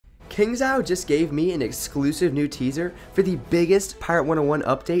Kingsisle just gave me an exclusive new teaser for the biggest Pirate 101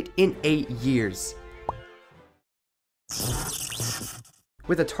 update in 8 years.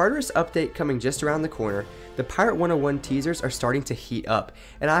 With a Tartarus update coming just around the corner, the Pirate 101 teasers are starting to heat up,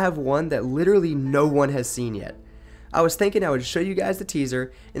 and I have one that literally no one has seen yet. I was thinking I would show you guys the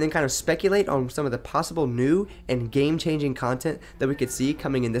teaser and then kind of speculate on some of the possible new and game-changing content that we could see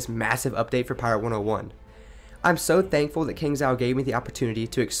coming in this massive update for Pirate 101. I'm so thankful that Kingsisle gave me the opportunity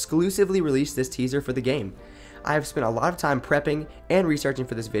to exclusively release this teaser for the game. I have spent a lot of time prepping and researching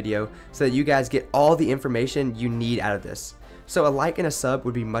for this video so that you guys get all the information you need out of this. So a like and a sub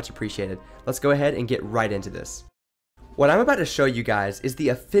would be much appreciated. Let's go ahead and get right into this. What I'm about to show you guys is the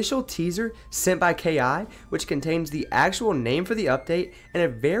official teaser sent by KI, which contains the actual name for the update and a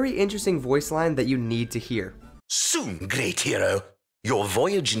very interesting voice line that you need to hear. Soon, great hero, your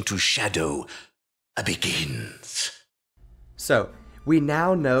voyage into shadow begins. So, we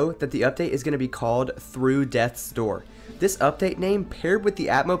now know that the update is going to be called Through Death's Door. This update name, paired with the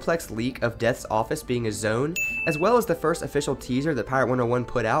Atmoplex leak of Death's office being a zone, as well as the first official teaser that Pirate 101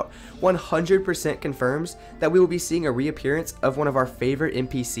 put out, 100% confirms that we will be seeing a reappearance of one of our favorite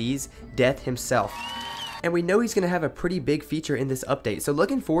NPCs, Death himself. And we know he's going to have a pretty big feature in this update, so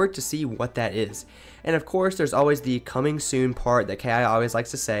looking forward to see what that is. And of course, there's always the coming soon part that KI always likes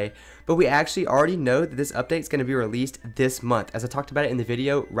to say, but we actually already know that this update is going to be released this month, as I talked about it in the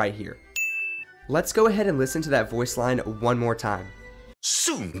video right here. Let's go ahead and listen to that voice line one more time.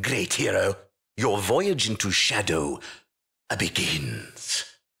 Soon, great hero, your voyage into shadow begins.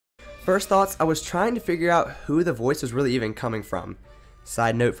 First thoughts, I was trying to figure out who the voice was really even coming from.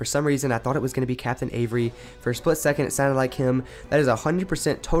 Side note, for some reason I thought it was going to be Captain Avery. For a split second it sounded like him. That is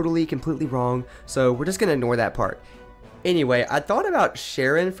 100% totally, completely wrong, so we're just going to ignore that part. Anyway, I thought about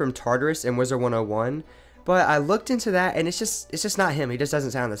Sharon from Tartarus and Wizard 101, but I looked into that and it's just not him. He just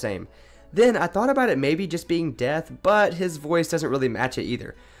doesn't sound the same. Then I thought about it maybe just being Death, but his voice doesn't really match it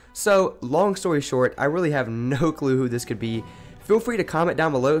either. So, long story short, I really have no clue who this could be. Feel free to comment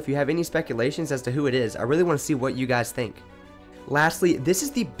down below if you have any speculations as to who it is. I really want to see what you guys think. Lastly, this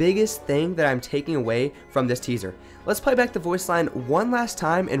is the biggest thing that I'm taking away from this teaser. Let's play back the voice line one last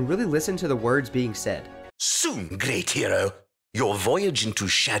time and really listen to the words being said. Soon, great hero, your voyage into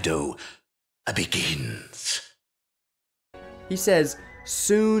shadow begins. He says,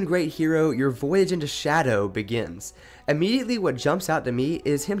 "Soon, great hero, your voyage into shadow begins." Immediately what jumps out to me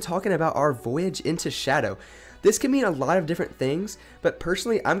is him talking about our voyage into shadow. This can mean a lot of different things, but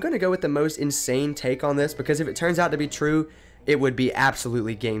personally I'm going to go with the most insane take on this because if it turns out to be true, it would be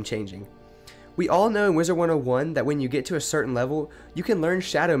absolutely game changing. We all know in Wizard 101 that when you get to a certain level, you can learn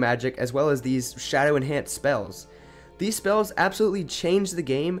shadow magic as well as these shadow enhanced spells. These spells absolutely change the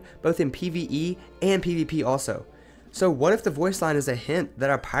game both in PvE and PvP also. So what if the voice line is a hint that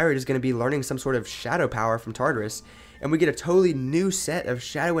our pirate is going to be learning some sort of shadow power from Tartarus, and we get a totally new set of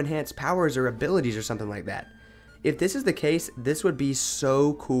shadow enhanced powers or abilities or something like that? If this is the case, this would be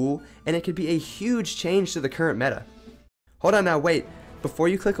so cool, and it could be a huge change to the current meta. Hold on now, wait. Before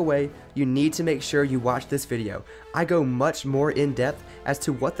you click away, you need to make sure you watch this video. I go much more in depth as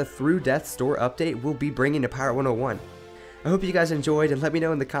to what the Through Death's Door update will be bringing to Pirate 101. I hope you guys enjoyed, and let me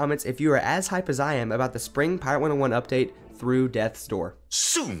know in the comments if you are as hype as I am about the spring Pirate 101 update Through Death's Door.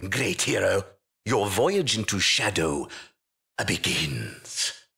 Soon, great hero, your voyage into shadow begins.